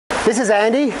This is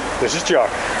Andy. This is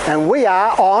Jock. And we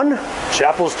are on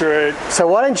Chapel Street. So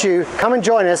why don't you come and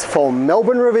join us for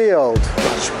Melbourne Revealed.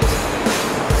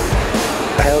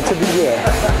 Hail to the year.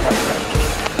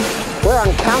 We're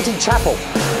on County Chapel.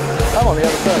 I'm on the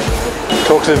other side.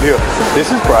 Talk to the viewer.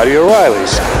 This is Brady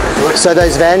O'Reilly's. So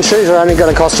those van shoes are only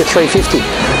going to cost you $3.50.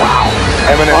 Wow.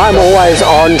 I'm always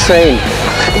on trend.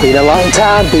 Been a long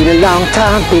time, been a long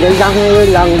time, been a long.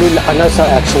 I know so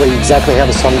actually exactly how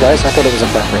the song goes. I thought it was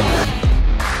appropriate.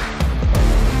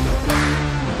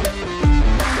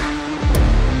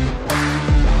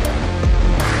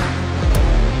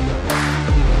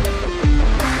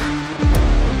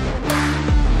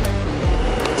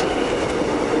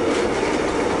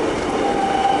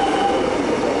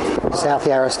 South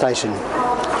Yarra Station,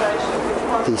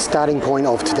 the starting point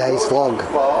of today's vlog.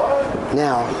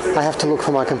 Now, I have to look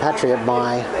for my compatriot,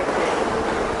 my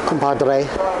compadre,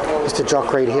 Mister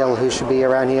Jock Read-Hill, who should be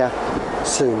around here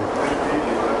soon.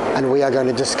 And we are going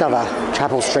to discover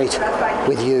Chapel Street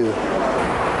with you.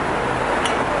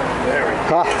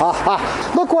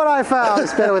 Look what I found!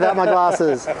 It's better without my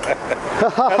glasses. How the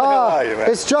hell are you, man?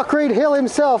 It's Jock Read-Hill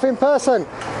himself in person.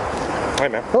 Hey,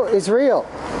 man. Oh, it's real.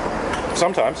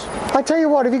 Sometimes. I tell you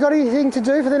what, have you got anything to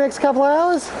do for the next couple of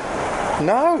hours?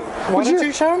 No. Why don't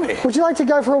you show me? Would you like to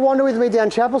go for a wander with me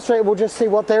down Chapel Street? We'll just see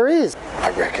what there is.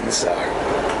 I reckon so.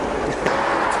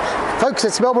 Folks,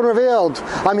 it's Melbourne Revealed.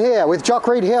 I'm here with Jock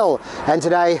Read-Hill, and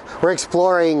today we're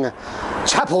exploring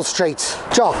Chapel Street.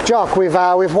 Jock, we've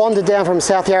wandered down from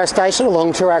South Yarra Station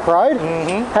along Toorak Road.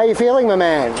 How are you feeling, my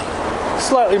man?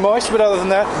 Slightly moist, but other than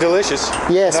that, delicious.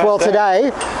 Yes, well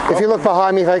today, if you look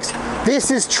behind me, folks,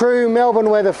 this is true Melbourne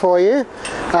weather for you.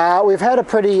 We've had a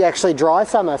pretty actually dry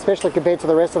summer, especially compared to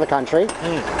the rest of the country.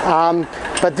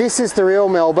 But this is the real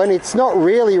Melbourne. It's not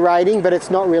really raining, but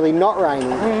it's not really not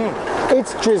raining.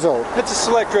 It's drizzle. It's a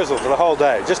select drizzle for the whole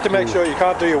day, just to make sure you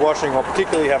can't do your washing or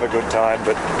particularly have a good time,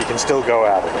 but you can still go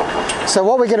out. So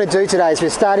what we're going to do today is we're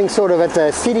starting sort of at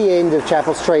the city end of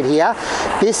Chapel Street here.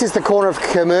 This is the corner of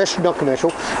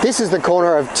this is the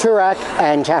corner of Toorak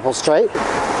and Chapel Street.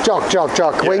 Jock,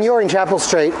 yes. When you're in Chapel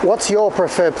Street, what's your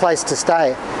preferred place to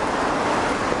stay?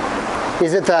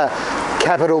 Is it the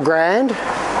Capitol Grand?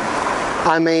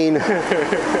 I mean,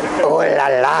 oh la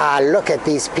la, look at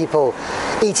these people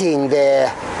eating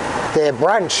their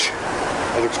brunch.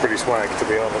 It looks pretty swank, to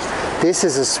be honest. This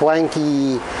is a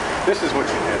swanky... This is what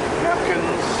you get.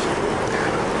 Napkins,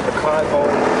 the client bowl.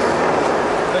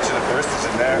 Mention the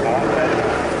baristas in there, aren't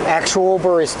they? Actual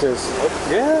baristas.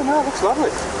 Yeah, no, it looks lovely.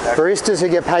 Baristas who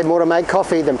get paid more to make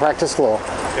coffee than practice law.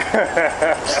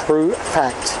 True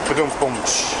fact.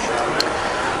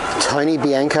 Tony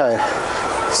Bianco.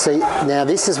 See, now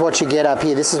this is what you get up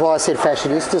here. This is why I said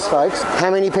fashionistas, folks. How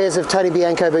many pairs of Tony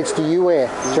Bianco boots do you wear,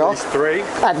 Jock? At least 3.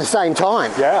 At the same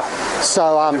time? Yeah.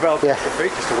 So, developed the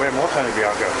features to wear more Tony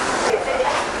Bianco.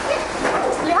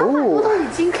 Ooh,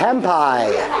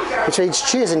 kampai, which means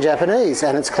cheers in Japanese,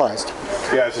 and it's closed.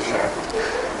 Yeah, it's a shame.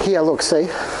 Here, look, see?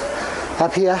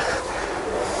 Up here.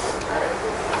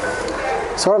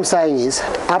 So what I'm saying is,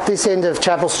 up this end of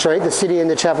Chapel Street, the city end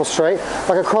of Chapel Street,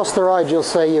 like across the road you'll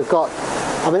see you've got,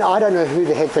 I mean, I don't know who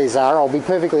the heck these are, I'll be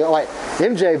perfectly, like,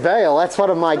 MJ Bale, that's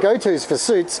one of my go-tos for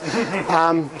suits.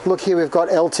 Look here, we've got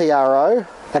LTRO,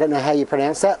 I don't know how you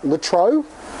pronounce that, Litro?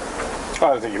 I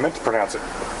don't think you meant to pronounce it.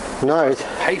 No.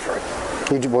 Pay for it.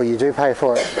 Well, you do pay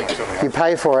for it. You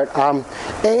pay for it.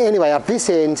 Anyway, up this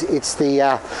end, it's the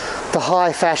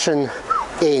high fashion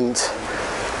end.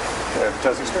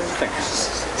 Advertising strange things.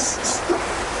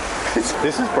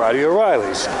 This is Brady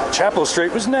O'Reilly's. Chapel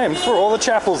Street was named for all the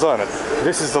chapels on it.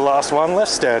 This is the last one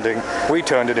left standing. We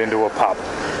turned it into a pub.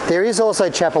 There is also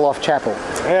Chapel off Chapel.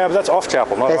 Yeah, but that's off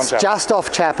Chapel, not on Chapel. It's just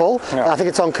off Chapel. Yeah. I think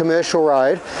it's on Commercial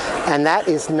Road, and that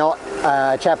is not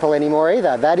Chapel anymore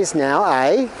either. That is now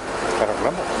a... I don't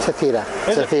remember. It's a theatre.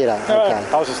 It's a theatre. Okay.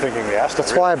 I was just thinking the Astor.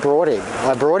 That's why I brought him.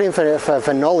 I brought him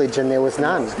for knowledge, and there was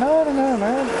none. No,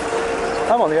 man.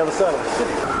 I'm on the other side of the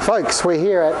city. Folks, we're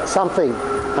here at something.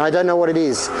 I don't know what it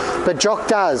is, but Jock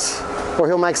does, or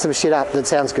he'll make some shit up that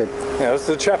sounds good. Yeah, it's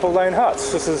the Chapel Lane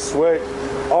Huts. This is where...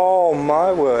 Oh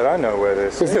my word, I know where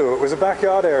this is. It was a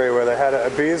backyard area where they had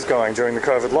beers going during the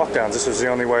COVID lockdowns. This was the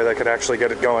only way they could actually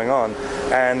get it going on.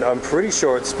 And I'm pretty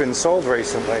sure it's been sold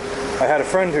recently. I had a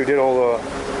friend who did all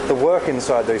the work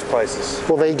inside these places.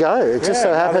 Well, there you go. It just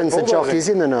so happens that Jock is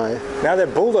in the know. Now they're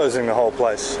bulldozing the whole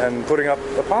place and putting up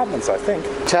apartments, I think.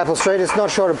 Chapel Street is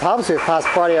not short of pubs. We've passed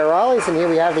Brady O'Reilly's, and here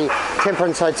we have the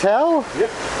Temperance Hotel. Yep.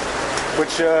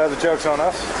 Which the joke's on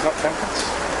us, not Temperance.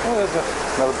 Oh, there's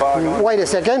another bar going. Wait a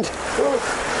second.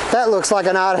 That looks like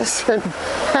an artisan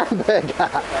hamburger.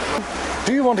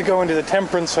 Do you want to go into the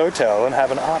Temperance Hotel and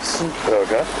have an artisan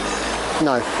burger?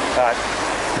 No. Alright.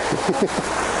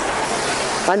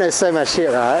 I know so much shit,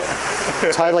 right?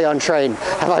 Totally on trend.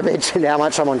 Have I mentioned how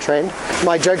much I'm on trend?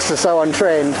 My jokes are so on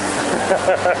trend.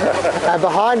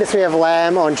 Behind us we have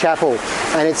lamb on Chapel,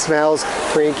 and it smells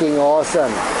freaking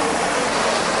awesome.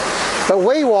 But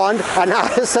we want an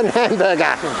artisan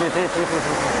hamburger,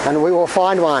 and we will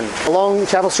find one. Along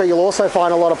Chapel Street you'll also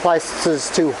find a lot of places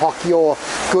to hock your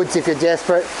goods if you're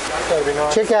desperate. That'd be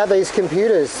nice. Check out these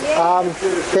computers.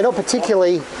 They're not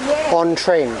particularly on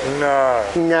trend. No.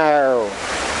 No.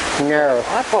 No.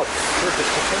 iPods.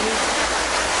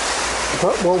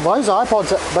 Well, those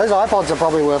iPods are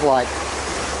probably worth like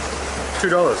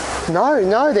 $2.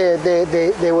 no,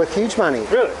 they're worth huge money.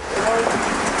 Really?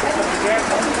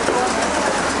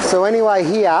 So anyway,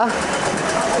 here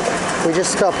we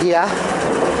just stop here.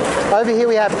 Over here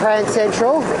we have Prahran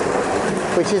Central,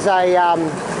 which is a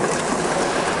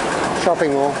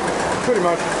shopping mall. Pretty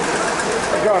much.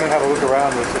 Go on and have a look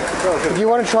around. If you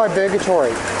want to try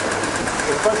BURGERTORY. Is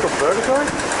the place called BURGERTORY?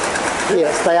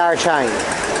 Yes, they are a chain.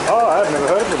 Oh, I've never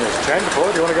heard of them as a chain before.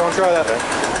 Do you want to go and try that then?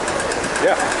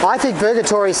 Yeah. I think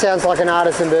BURGERTORY sounds like an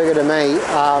artisan burger to me.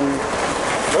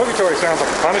 BURGERTORY sounds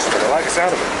like a punishment. I like the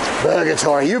sound of it.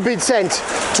 BURGERTORY, you've been sent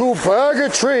to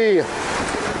BURGERTORY.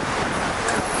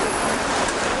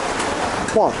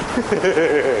 What?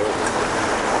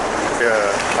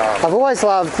 Yeah. I've always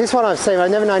loved this one. I've seen.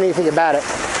 I've never known anything about it,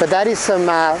 but that is some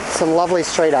lovely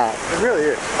street art. It really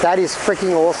is. That is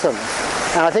freaking awesome,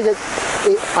 and I think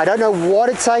I don't know what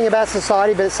it's saying about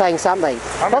society, but it's saying something.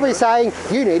 Probably saying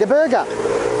you need a burger.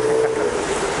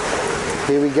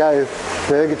 Here we go,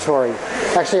 BURGERTORY.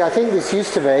 Actually, I think this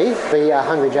used to be the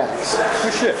Hungry Jack's,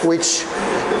 which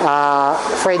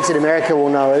friends in America will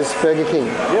know as Burger King.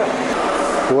 Yeah.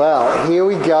 Well, here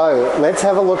we go. Let's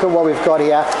have a look at what we've got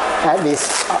here at this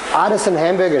artisan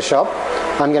hamburger shop.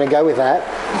 I'm going to go with that.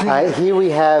 Here we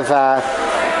have,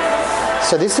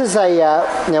 so this is a,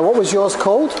 now what was yours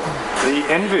called? The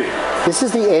Envy. This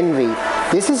is the Envy.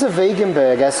 This is a vegan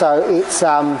burger, so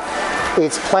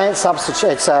it's plant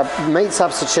substitute, it's a meat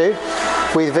substitute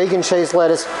with vegan cheese,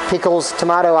 lettuce, pickles,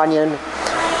 tomato, onion,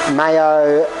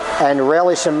 mayo, and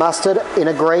relish and mustard in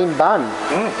a green bun,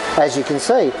 as you can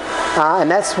see. And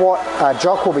that's what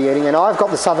Jock will be eating. And I've got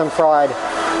the Southern Fried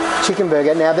Chicken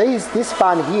Burger. Now this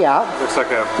bun here looks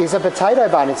like is a potato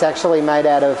bun. It's actually made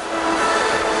out of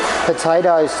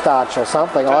potato starch or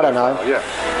something. I don't know. Yeah.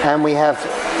 And we have,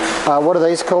 what are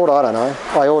these called? I don't know.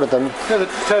 I ordered them. Yeah, the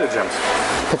potato gems.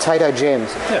 Potato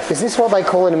gems. Yeah. Is this what they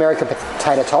call in America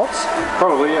potato tots?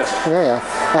 Probably, yes. Yeah.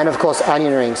 And of course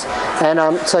onion rings.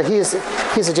 And so here's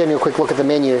a general quick look at the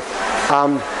menu.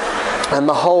 And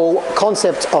the whole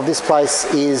concept of this place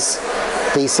is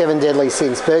the 7 deadly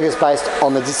sins. Burgers based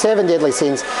on the 7 deadly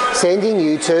sins, sending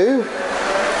you to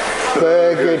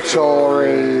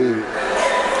BURGERTORY.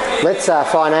 Let's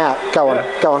find out. Go on.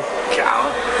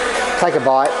 Take a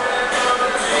bite.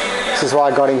 This is why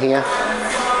I got in here.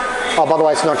 Oh, by the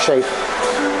way, it's not cheap.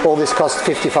 All this costs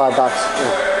 $55.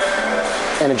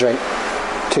 And a drink.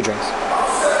 2 drinks.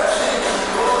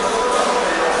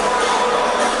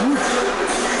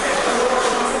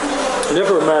 I'm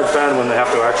never a mad fan when they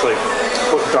have to actually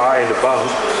put dye into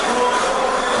buns.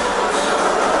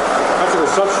 That's a good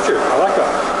substitute. I like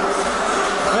that.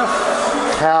 Yeah.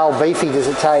 How beefy does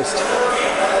it taste?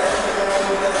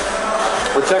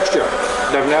 The texture.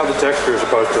 They've nailed the texture as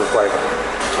opposed to the flavour.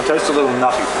 It tastes a little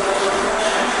nutty.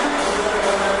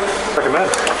 Recommend.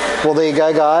 Well, there you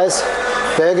go, guys.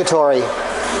 BURGERTORY.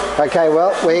 Okay,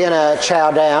 well, we're going to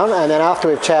chow down, and then after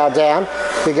we've chowed down,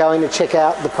 we're going to check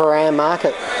out the Prahran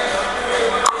Market.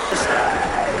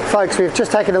 Folks, we've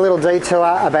just taken a little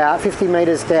detour about 50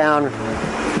 metres down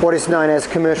what is known as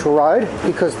Commercial Road,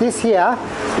 because this here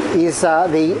is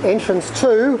the entrance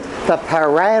to the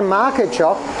Prahran Market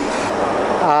shop.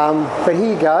 But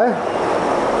here you go.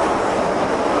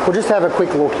 We'll just have a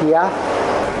quick look here.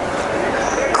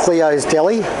 Cleo's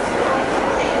Deli.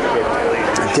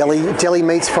 Deli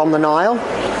meats from the Nile.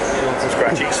 Some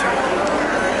scratchies.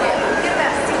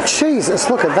 Jesus,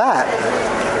 look at that.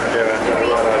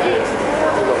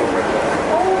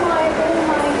 All my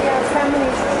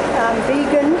family's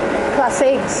vegan plus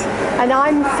eggs, and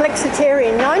I'm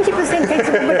Flexitarian, 90%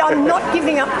 vegetable, but I'm not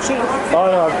giving up cheese. Oh,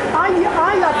 no.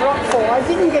 I love Roquefort. I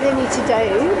didn't get any today,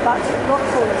 but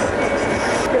Roquefort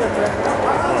is good.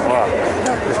 Wow.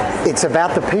 It's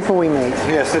about the people we meet.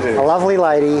 Yes, it is. A lovely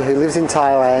lady who lives in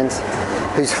Thailand,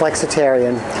 who's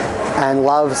Flexitarian and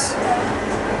loves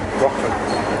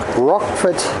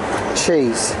Roquefort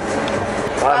cheese.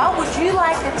 Well, would you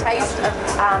like a taste of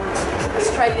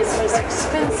Australia's most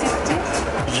expensive dip?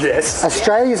 Yes.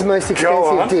 Australia's most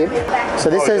expensive dip. So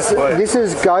this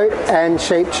is goat and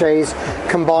sheep cheese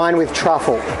combined with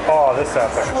truffle. Oh, this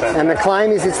sounds fantastic. And the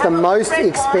claim is it's the most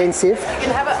expensive. You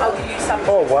can have it. I'll give you some.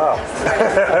 Oh wow.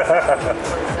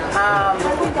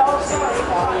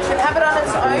 You can have it on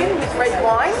its own with red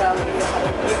wine.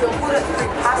 You can put it through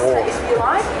pasta if you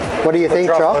like. What do you think,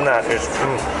 Truffle Jock? in that is,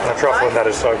 the truffle in that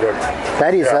is so good.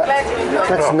 That is, Glad you enjoyed it.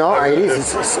 that's not, it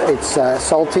is, it's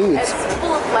salty, It's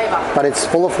full of flavour. but it's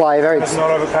full of flavour. It's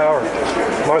not overpowering.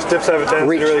 Most dips have a tendency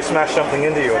Rich. to really smash something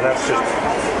into you, and that's just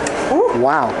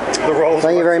Wow. the Rolls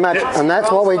Thank you very Royce much. dips. And that's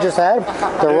what we just had,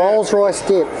 the Rolls Royce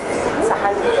dip. It's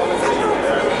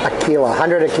 $100. A kilo,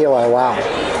 100 a kilo, wow.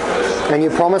 And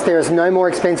you promise there is no more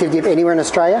expensive dip anywhere in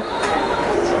Australia?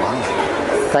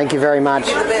 Wow. Thank you very much.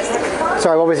 The best.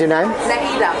 Sorry, what was your name?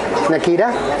 Nahida. Nikita?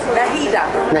 Nahida.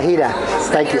 Nahida.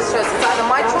 Thank you. Nahida's choice. It's either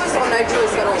my choice or no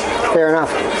choice at all. Fair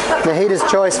enough. Nahida's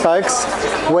choice, folks,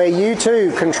 where you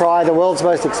too can try the world's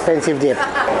most expensive dip.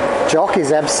 Jock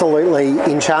is absolutely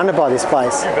enchanted by this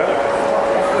place.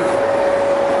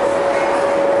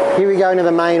 Here we go into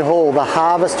the main hall, the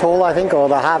Harvest Hall, I think, or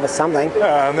the Harvest something.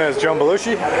 And there's John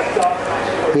Belushi.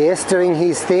 Yes, doing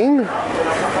his thing.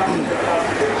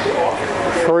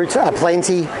 Fruit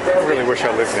aplenty, I really wish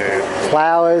I lived near here.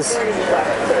 flowers.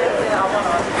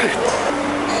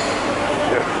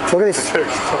 Look at this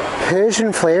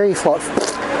Persian fairy floss.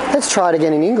 Let's try it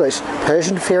again in English.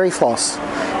 Persian fairy floss,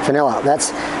 vanilla.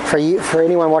 That's for you. For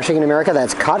anyone watching in America,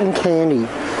 that's cotton candy.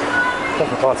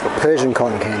 Persian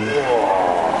cotton candy.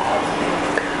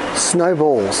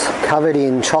 Snowballs covered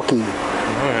in chalky.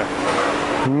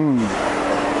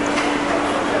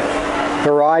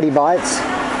 Variety bites.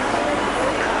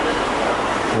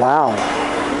 Wow.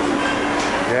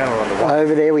 Yeah, we're on the one.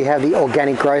 Over there we have the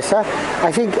organic grocer.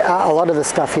 I think a lot of the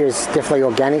stuff here is definitely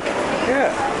organic.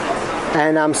 Yeah.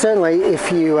 And certainly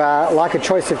if you like a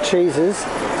choice of cheeses,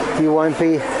 you won't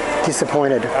be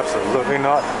disappointed. Absolutely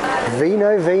not.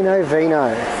 Vino, vino,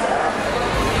 vino.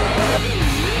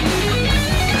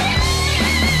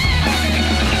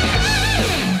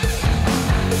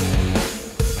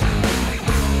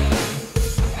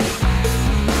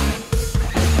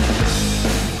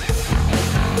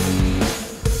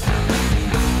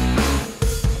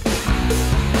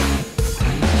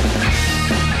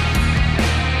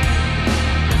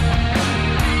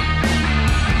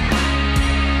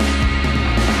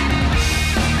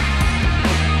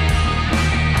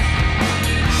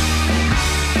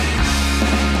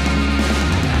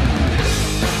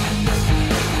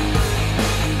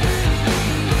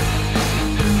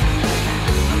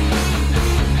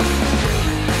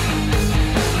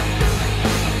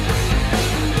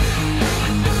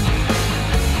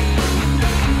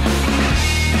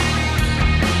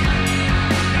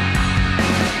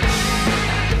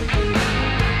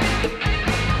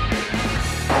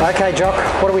 Okay, Jock,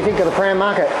 what do we think of the Prahran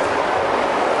Market?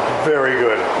 Very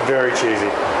good. Very cheesy.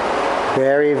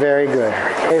 Very, very good.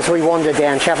 As we wander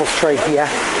down Chapel Street here,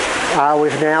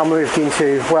 we've now moved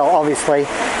into, well, obviously,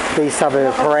 the suburb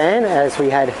of Prahran, as we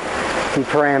had the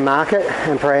Prahran Market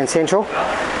and Prahran Central.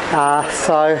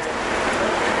 So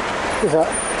there's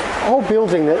an old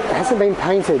building that hasn't been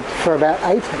painted for about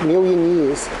 8 million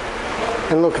years.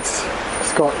 And look, it's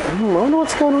got, I wonder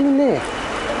what's going on in there.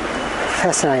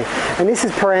 Fascinating. And this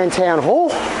is Prahran Town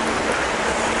Hall.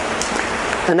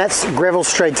 And that's Greville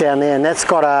Street down there, and that's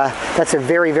got that's a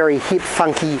very, very hip,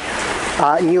 funky,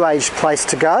 new age place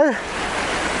to go,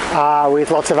 with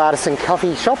lots of artisan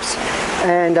coffee shops,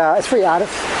 and it's free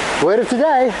artist. Word of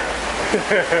today,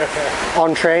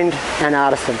 on trend and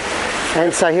artisan.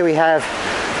 And so here we have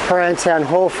Prahran Town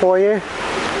Hall for you.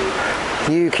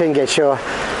 You can get your,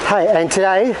 hey, and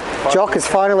today Jock is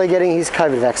finally getting his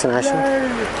COVID vaccination.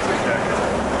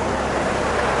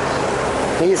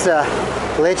 Here's a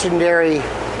legendary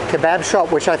kebab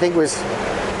shop, which I think was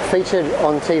featured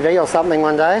on TV or something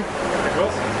one day.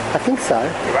 I think so.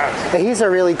 Here's a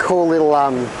really cool little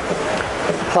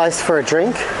place for a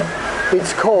drink.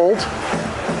 It's called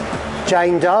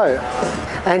Jane Doe.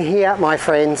 And here, my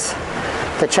friends,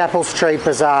 the Chapel Street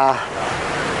Bazaar.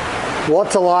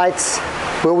 What delights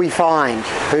will we find?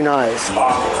 Who knows?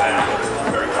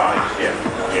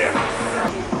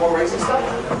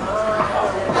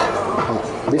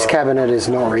 This cabinet is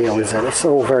not real, is it? It's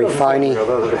all very phony.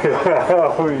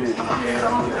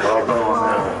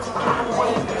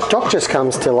 Jock just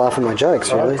comes to laugh at my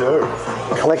jokes, really. I do.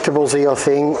 Collectibles are your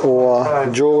thing, or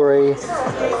jewellery.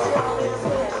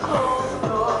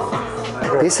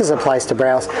 This is a place to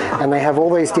browse, and they have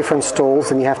all these different stalls,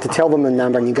 and you have to tell them the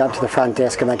number, and you go up to the front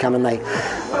desk, and they come and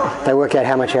they work out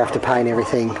how much you have to pay and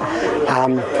everything.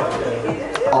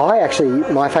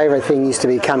 My favourite thing used to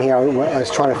be come here. I was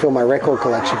trying to fill my record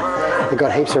collection. They've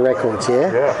got heaps of records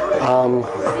here.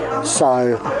 Yeah.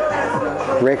 So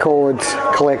records,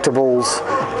 collectibles,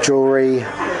 jewellery,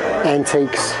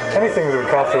 antiques. Anything that would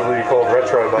comfortably be called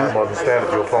retro by modern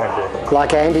standards, you'll find here.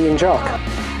 Like Andy and Jock.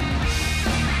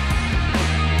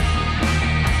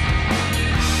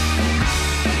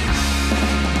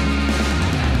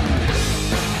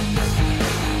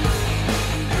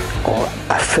 Or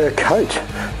a fur coat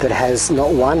that has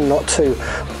not one, not two,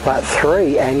 but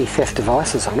 3 anti-theft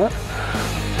devices on it.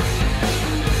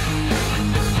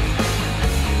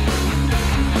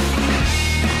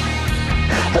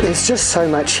 But there's just so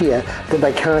much here that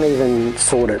they can't even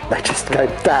sort it. They just go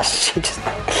bash, you just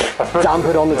dump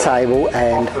it on the table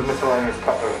and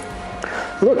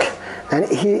look. And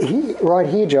here, right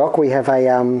here, Jock, we have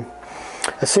a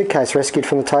suitcase rescued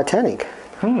from the Titanic.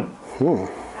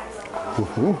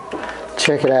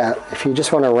 Check it out. If you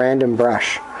just want a random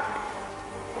brush.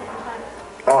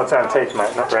 Oh, it's antique,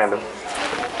 mate, not random.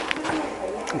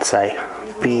 It's a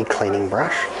beer cleaning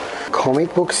brush.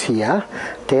 Comic books here.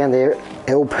 Down there,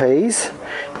 LPs,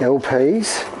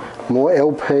 more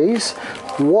LPs.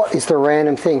 What is the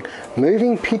random thing?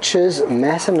 Moving Pictures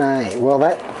Matinee. Well,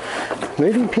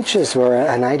 Moving Pictures were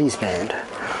an 80s band.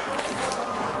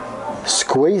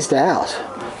 Squeezed Out.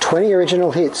 20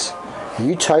 original hits.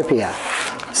 Utopia.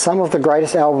 Some of the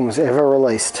greatest albums ever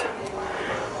released.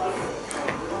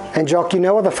 And Jock, you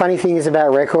know what the funny thing is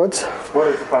about records? What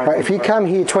is the funny thing? If you come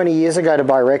here 20 years ago to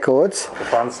buy records,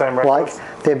 same records?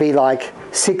 like there'd be like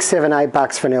 $6, $7,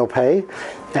 $8 for an LP,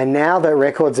 and now that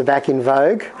records are back in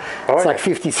vogue, it's like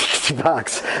 $50,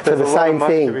 $60 for the same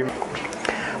thing.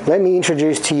 Let me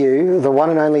introduce to you the one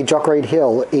and only Jock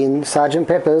Read-Hill in Sgt.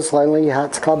 Pepper's Lonely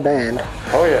Hearts Club Band.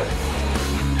 Oh yeah.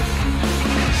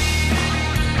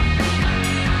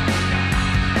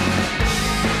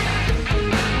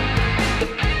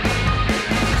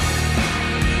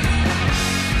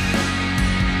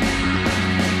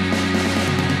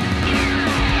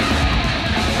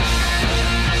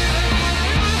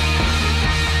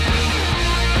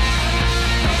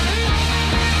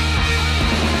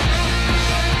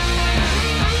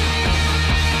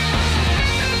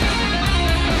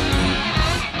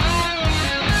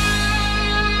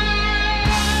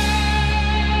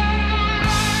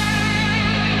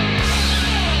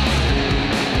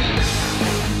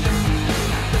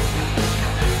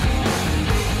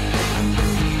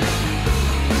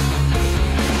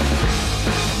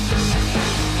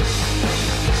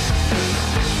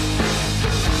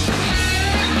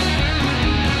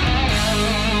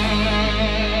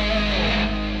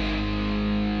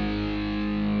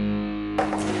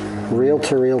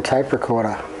 Reel-to-reel tape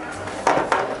recorder.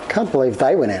 Can't believe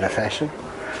they went out of fashion.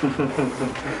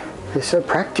 They're so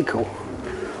practical.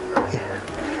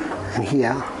 Yeah. And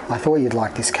here, I thought you'd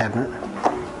like this cabinet.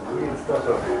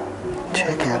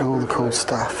 Check out all the cool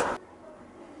stuff.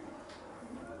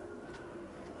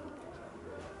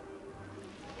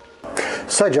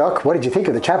 So Jock, what did you think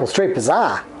of the Chapel Street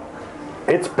Bazaar?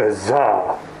 It's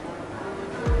bizarre.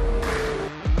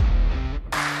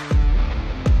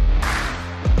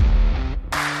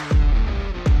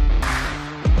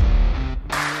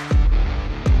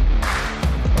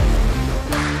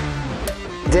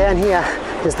 Down here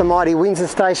is the mighty Windsor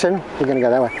station. We're going to go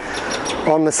that way.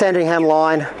 On the Sandringham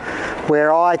line,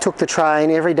 where I took the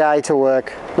train every day to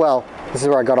work. Well, this is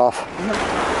where I got off.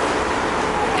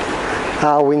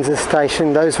 Windsor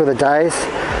station, those were the days.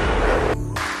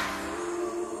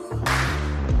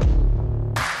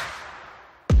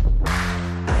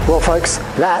 Well folks,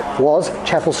 that was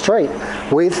Chapel Street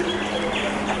with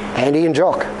Andy and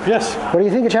Jock. Yes. What do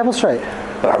you think of Chapel Street?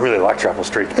 I really like Chapel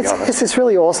Street, to be honest. It's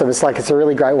really awesome. It's a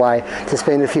really great way to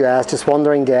spend a few hours just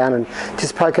wandering down and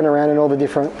just poking around in all the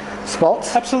different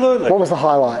spots. Absolutely. What was the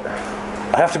highlight?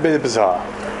 I have to be the Bazaar.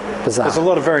 Bazaar. There's a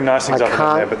lot of very nice things up in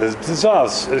there, but the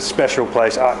Bazaar's a special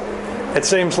place. It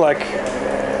seems like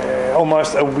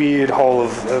almost a weird hole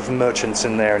of merchants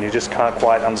in there, and you just can't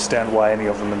quite understand why any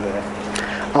of them are there.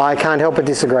 I can't help but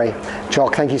disagree.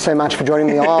 Jock, thank you so much for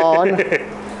joining me on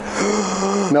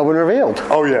Melbourne Revealed.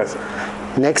 Oh, yes.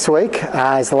 Next week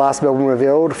is the last Melbourne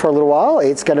Revealed for a little while.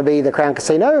 It's going to be the Crown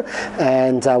Casino,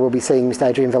 and we'll be seeing Mr.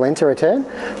 Adrian Valenta return.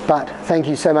 But thank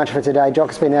you so much for today, Jock.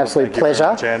 It's been an absolute pleasure.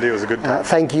 Thank you very much, Andy. It was a good time.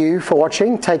 Thank you for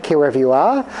watching. Take care wherever you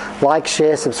are. Like,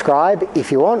 share, subscribe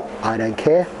if you want. I don't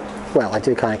care. Well, I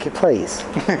do kind of care. Please.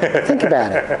 Think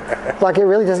about it. Like, it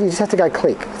really doesn't. You just have to go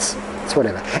click. It's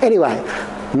whatever. Anyway,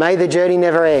 May the journey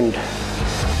never end.